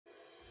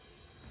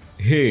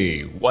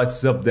Hey,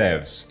 what's up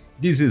devs?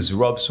 This is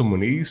Robson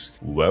Muniz.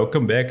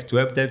 Welcome back to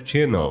AppDev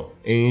channel.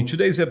 In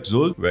today's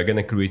episode, we're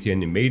gonna create an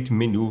animate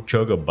menu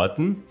toggle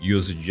button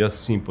using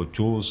just simple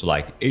tools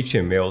like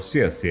HTML,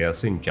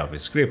 CSS, and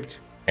JavaScript.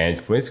 And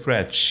from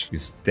scratch,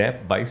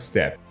 step by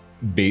step.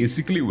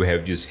 Basically, we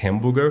have this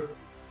hamburger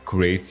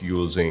create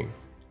using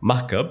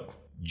Markup,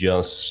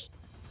 just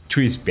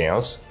 3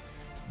 spans.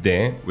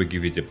 Then we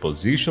give it a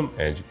position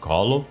and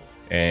column.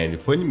 And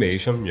for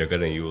animation, you're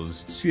gonna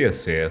use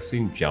CSS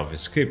in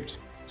JavaScript.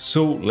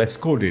 So let's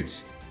code it.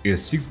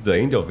 Stick to the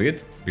end of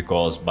it,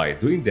 because by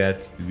doing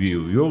that,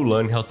 you will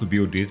learn how to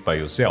build it by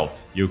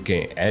yourself. You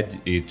can add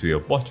it to your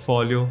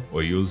portfolio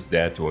or use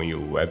that on your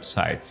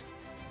website.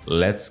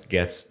 Let's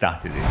get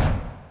started.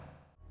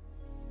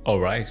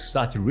 Alright,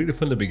 starting really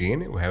from the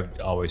beginning, we have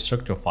our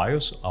structure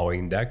files, our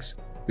index,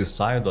 the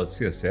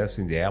style.css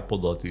and the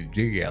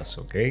apple.js,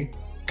 okay?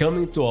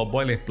 Coming to our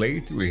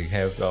boilerplate, we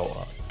have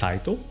our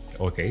title.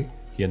 Okay,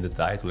 here in the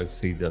title, let's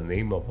say the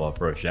name of our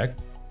project,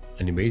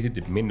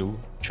 animated menu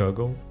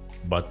toggle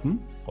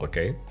button.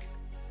 Okay,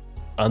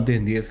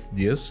 underneath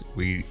this,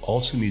 we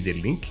also need a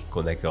link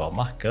connect our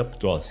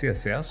markup to our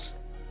CSS.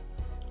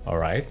 All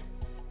right,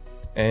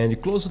 and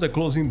close to the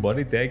closing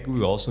body tag,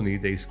 we also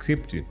need a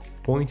script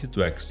pointed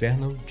to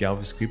external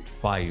JavaScript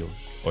file.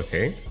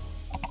 Okay,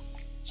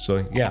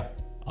 so yeah,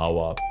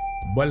 our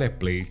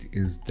boilerplate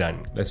is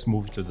done. Let's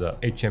move to the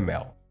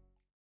HTML.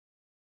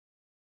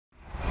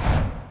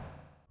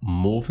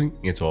 Moving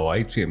into our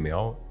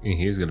HTML, in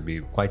here is going to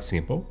be quite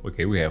simple.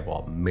 Okay, we have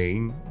our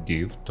main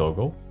div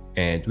toggle,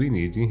 and we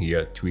need in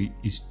here 3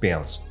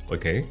 spans.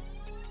 Okay,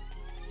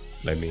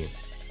 let me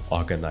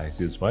organize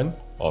this one.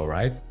 All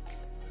right,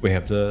 we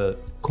have the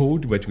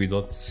code, but we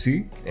don't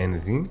see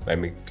anything. Let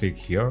me click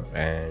here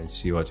and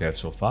see what we have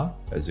so far.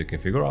 As you can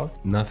figure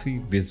out,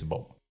 nothing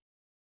visible.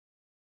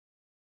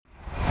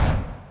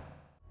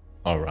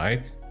 All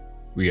right,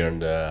 we are in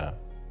the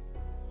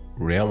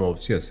realm of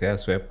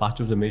CSS where part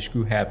of the magic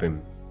will happen.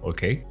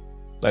 Okay,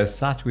 let's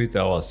start with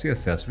our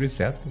CSS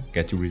reset,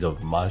 get rid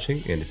of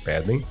margin and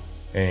padding,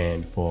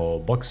 and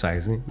for box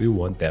sizing we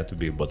want that to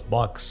be about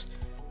box.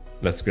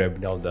 Let's grab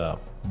now the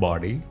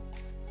body,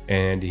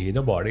 and here in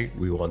the body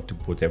we want to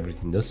put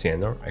everything in the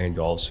center and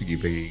also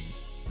give a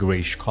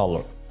grayish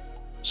color.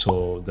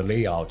 So the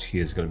layout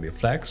here is going to be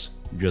flex,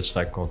 just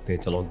like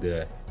content along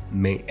the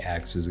main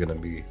axis is going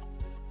to be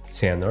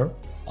center,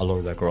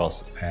 along the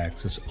cross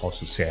axis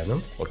also center.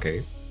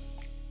 Okay,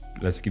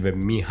 let's give a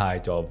mean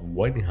height of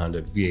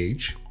 100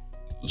 VH,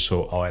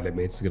 so our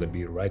element is gonna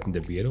be right in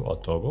the middle or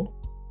toggle.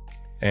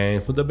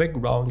 And for the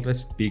background,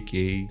 let's pick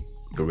a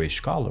grayish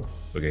color.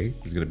 Okay,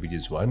 it's gonna be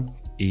this one,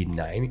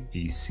 A9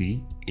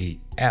 AC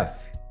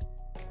AF,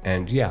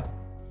 and yeah,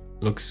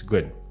 looks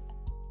good.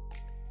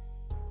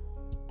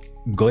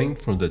 Going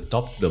from the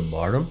top to the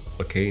bottom,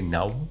 okay,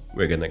 now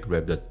we're gonna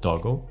grab the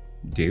toggle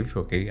div,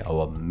 okay,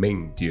 our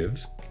main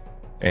div,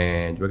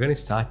 and we're gonna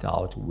start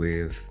out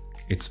with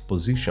its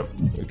position.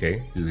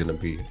 Okay, this is gonna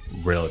be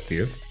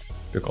relative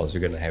because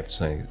you're gonna have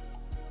some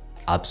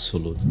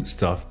absolute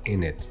stuff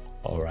in it.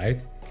 All right,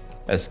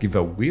 let's give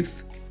a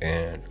width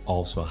and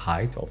also a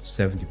height of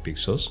 70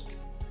 pixels.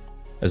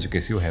 As you can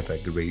see, we have a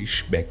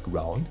grayish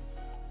background,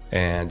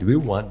 and we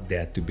want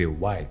that to be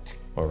white.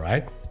 All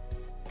right,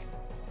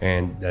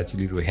 and that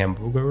little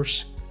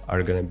hamburgers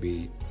are gonna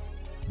be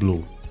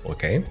blue.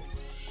 Okay,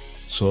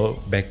 so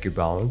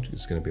background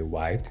is gonna be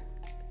white.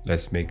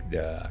 Let's make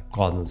the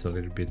corners a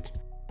little bit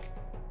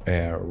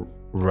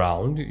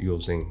round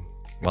using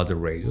other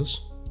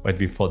radius, but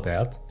before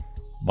that,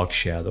 box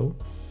shadow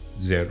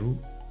 0,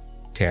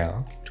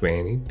 10,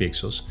 20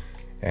 pixels,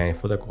 and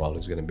for the color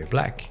is going to be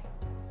black.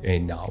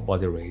 And now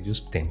body radius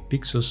 10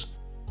 pixels,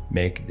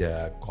 make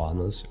the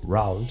corners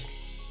round.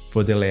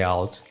 For the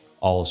layout,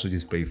 also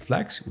display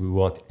flex, we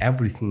want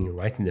everything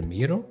right in the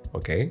middle.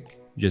 Okay,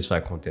 just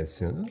like content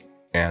center,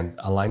 and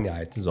align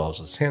items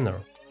also center.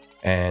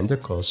 And the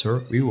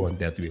cursor, we want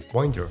that to be a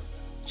pointer,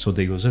 so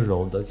the user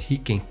knows that he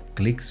can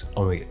click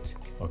on it.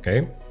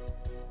 Okay,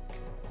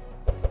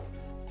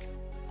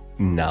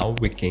 now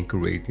we can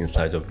create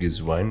inside of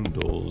this one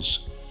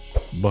those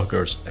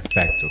burgers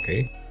effect.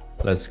 Okay,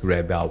 let's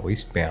grab our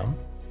span,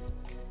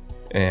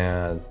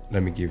 and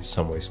let me give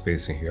some more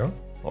space in here.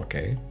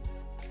 Okay,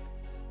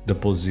 the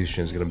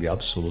position is gonna be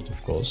absolute,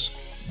 of course.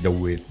 The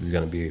width is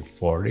gonna be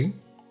 40.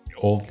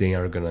 All of them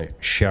are gonna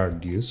share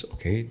this.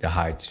 Okay, the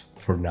height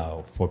for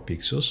now 4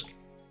 pixels,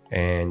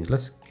 and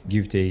let's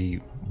give it a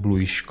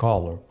bluish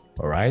color.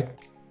 All right,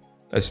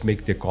 let's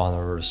make the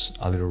corners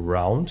a little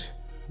round.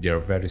 They are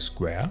very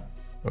square.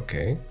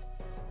 Okay,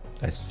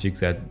 let's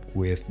fix that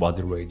with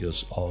body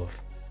radius of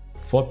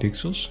 4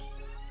 pixels.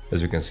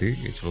 As you can see,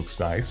 it looks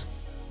nice.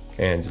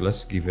 And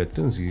let's give a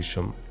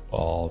transition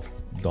of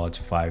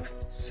 0.5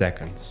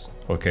 seconds.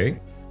 Okay,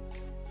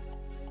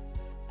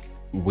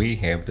 we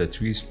have the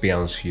 3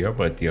 spans here,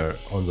 but they are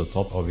on the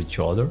top of each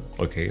other.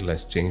 Okay,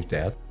 let's change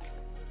that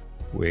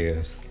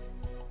with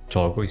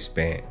toggle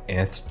span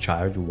nth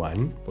child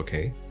 1.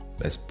 Okay,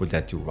 let's put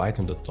that right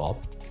on the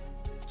top.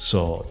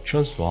 So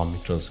transform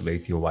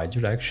translate in y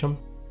direction,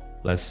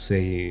 let's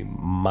say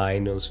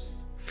minus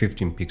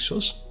 15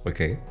 pixels,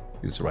 okay,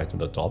 it's right on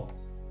the top.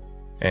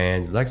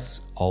 And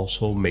let's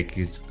also make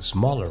it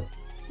smaller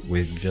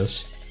with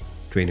just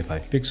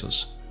 25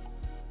 pixels.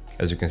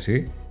 As you can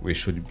see, we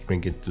should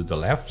bring it to the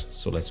left,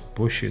 so let's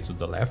push it to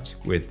the left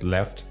with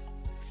left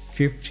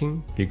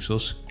 15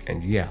 pixels,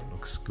 and yeah,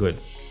 looks good.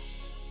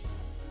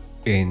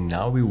 And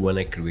now we want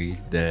to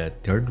create the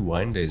third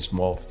one, the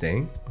small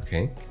thing,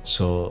 okay?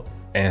 So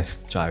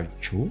nth child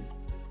 2,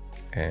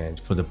 and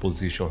for the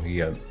position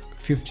here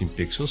 15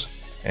 pixels,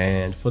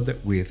 and for the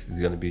width it's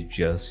gonna be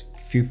just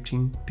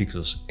 15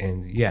 pixels,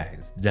 and yeah,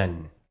 it's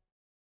done.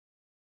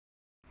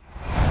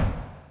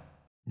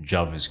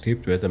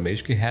 JavaScript where the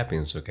magic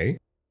happens, okay?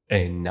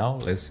 And now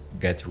let's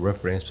get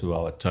reference to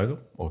our toggle,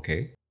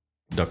 okay?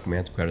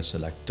 Document query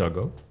select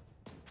toggle.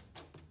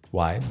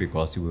 Why?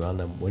 Because we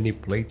wanna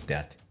manipulate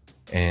that.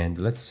 And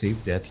let's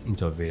save that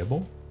into a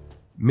variable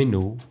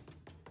menu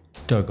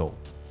toggle,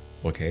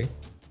 okay?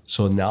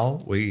 So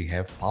now we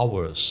have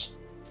powers,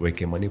 we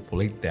can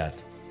manipulate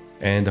that.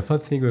 And the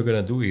first thing we're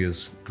gonna do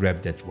is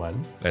grab that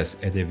one. Let's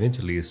add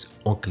event list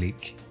on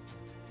click.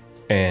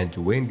 And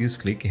when this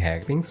click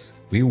happens,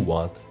 we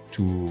want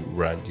to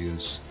run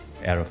this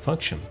arrow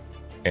function.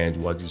 And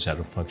what this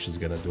arrow function is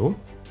gonna do?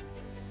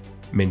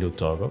 Menu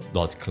toggle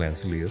dot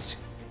class list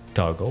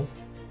toggle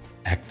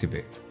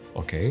activate,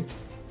 okay?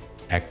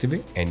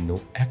 Activate and no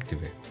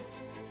activate.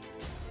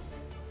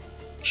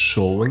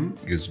 Showing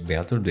is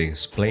better than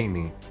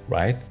explaining,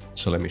 right?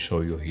 So let me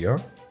show you here.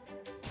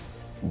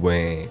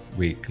 When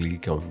we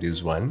click on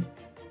this one,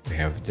 we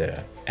have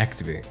the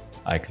activate.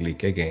 I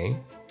click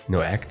again,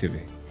 no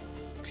activate.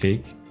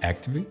 Click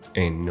activate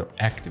and no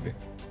activate.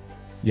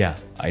 Yeah,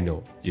 I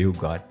know, you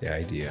got the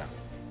idea.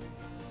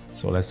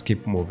 So let's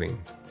keep moving.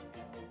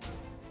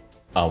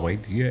 Our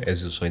idea,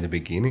 as you saw in the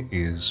beginning,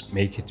 is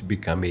make it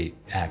become a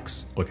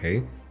X,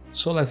 okay?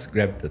 So let's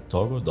grab the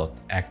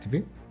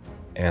toggle.activate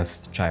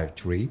nth child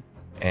 3,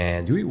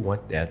 and we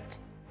want that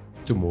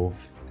to move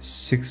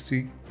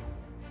 60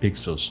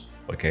 pixels,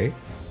 okay?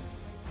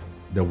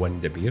 The one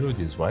in the middle,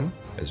 this one,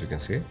 as you can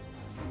see.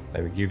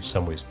 Let me give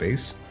some more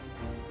space.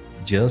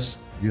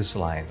 Just this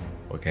line,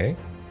 okay?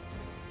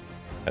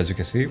 As you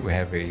can see, we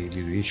have a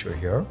little issue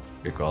here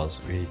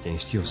because we can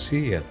still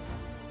see it.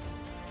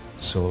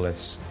 So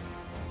let's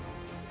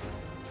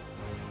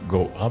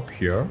go up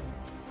here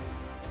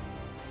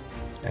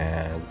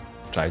and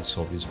try to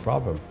solve this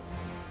problem.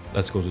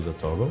 Let's go to the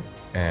toggle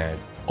and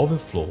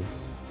overflow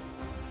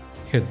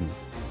hidden.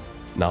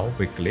 Now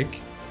we click,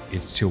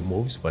 it still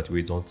moves, but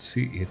we don't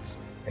see it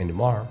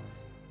anymore.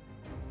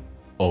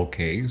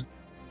 Okay,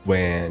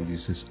 when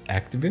this is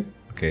active,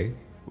 okay,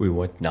 we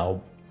want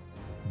now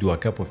do a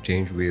couple of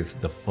changes with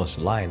the first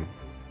line.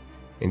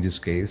 In this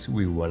case,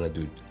 we want to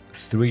do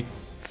 3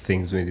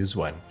 things with this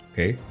one,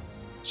 okay?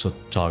 So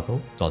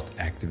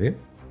toggle.activate,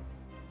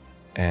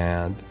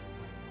 and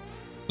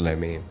let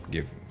me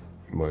give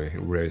more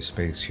real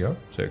space here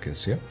so you can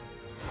see.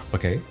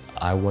 Okay,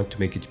 I want to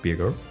make it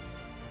bigger.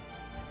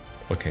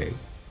 Okay,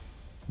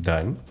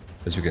 done.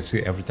 As you can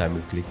see, every time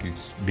we click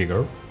it's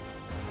bigger,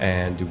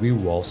 and we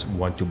also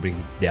want to bring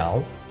it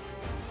down.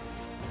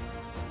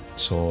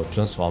 So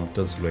transform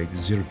translate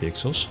 0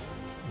 pixels.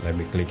 Let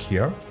me click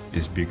here,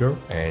 it's bigger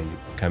and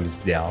comes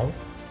down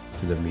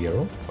to the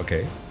mirror,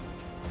 okay?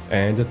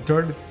 And the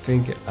third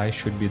thing I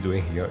should be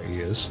doing here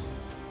is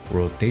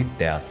rotate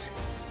that,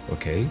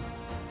 okay?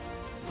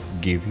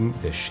 Giving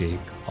the shape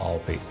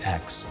of a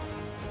X.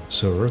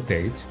 So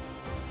rotate,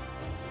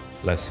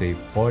 let's say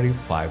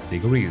 45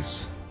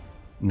 degrees.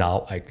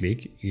 Now I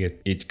click,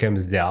 it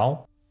comes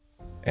down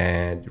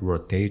and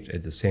rotate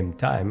at the same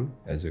time,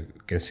 as you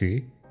can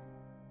see.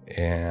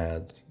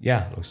 And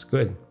yeah, looks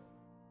good.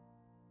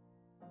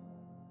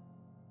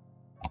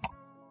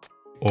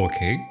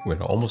 Okay,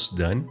 we're almost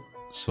done.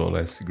 So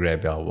let's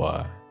grab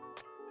our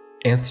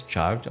nth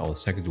child, our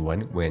second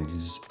one, when this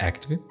is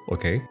active,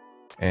 okay?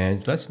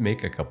 And let's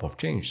make a couple of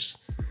changes.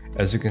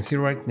 As you can see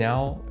right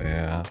now,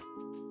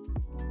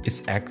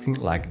 it's acting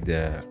like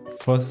the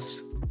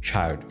first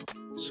child.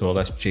 So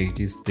let's change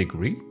this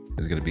degree.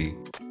 It's gonna be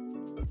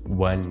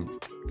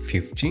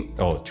 115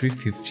 or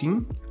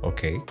 315,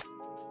 okay?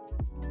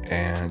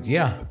 And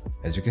yeah,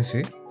 as you can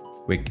see,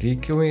 we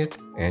click on it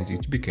and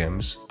it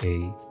becomes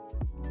a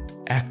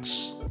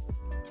X.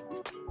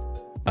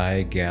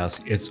 I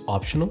guess it's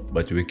optional,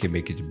 but we can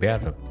make it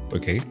better,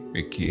 okay?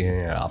 We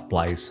can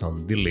apply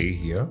some delay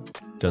here.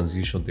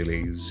 Transition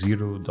delay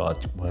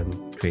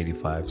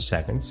 0.125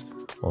 seconds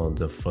on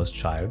the first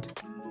child,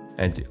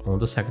 and on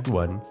the second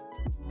one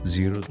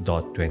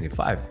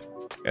 0.25.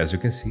 As you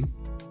can see,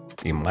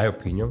 in my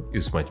opinion,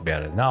 it's much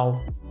better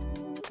now.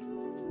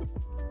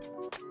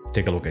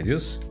 Take a look at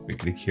this, we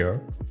click here,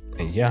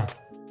 and yeah.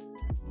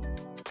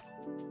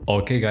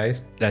 Okay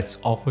guys,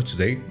 that's all for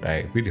today.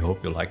 I really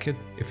hope you like it.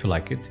 If you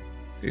like it,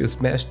 please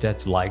smash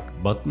that like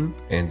button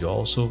and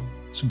also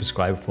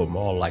subscribe for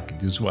more like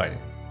this one.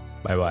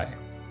 Bye bye.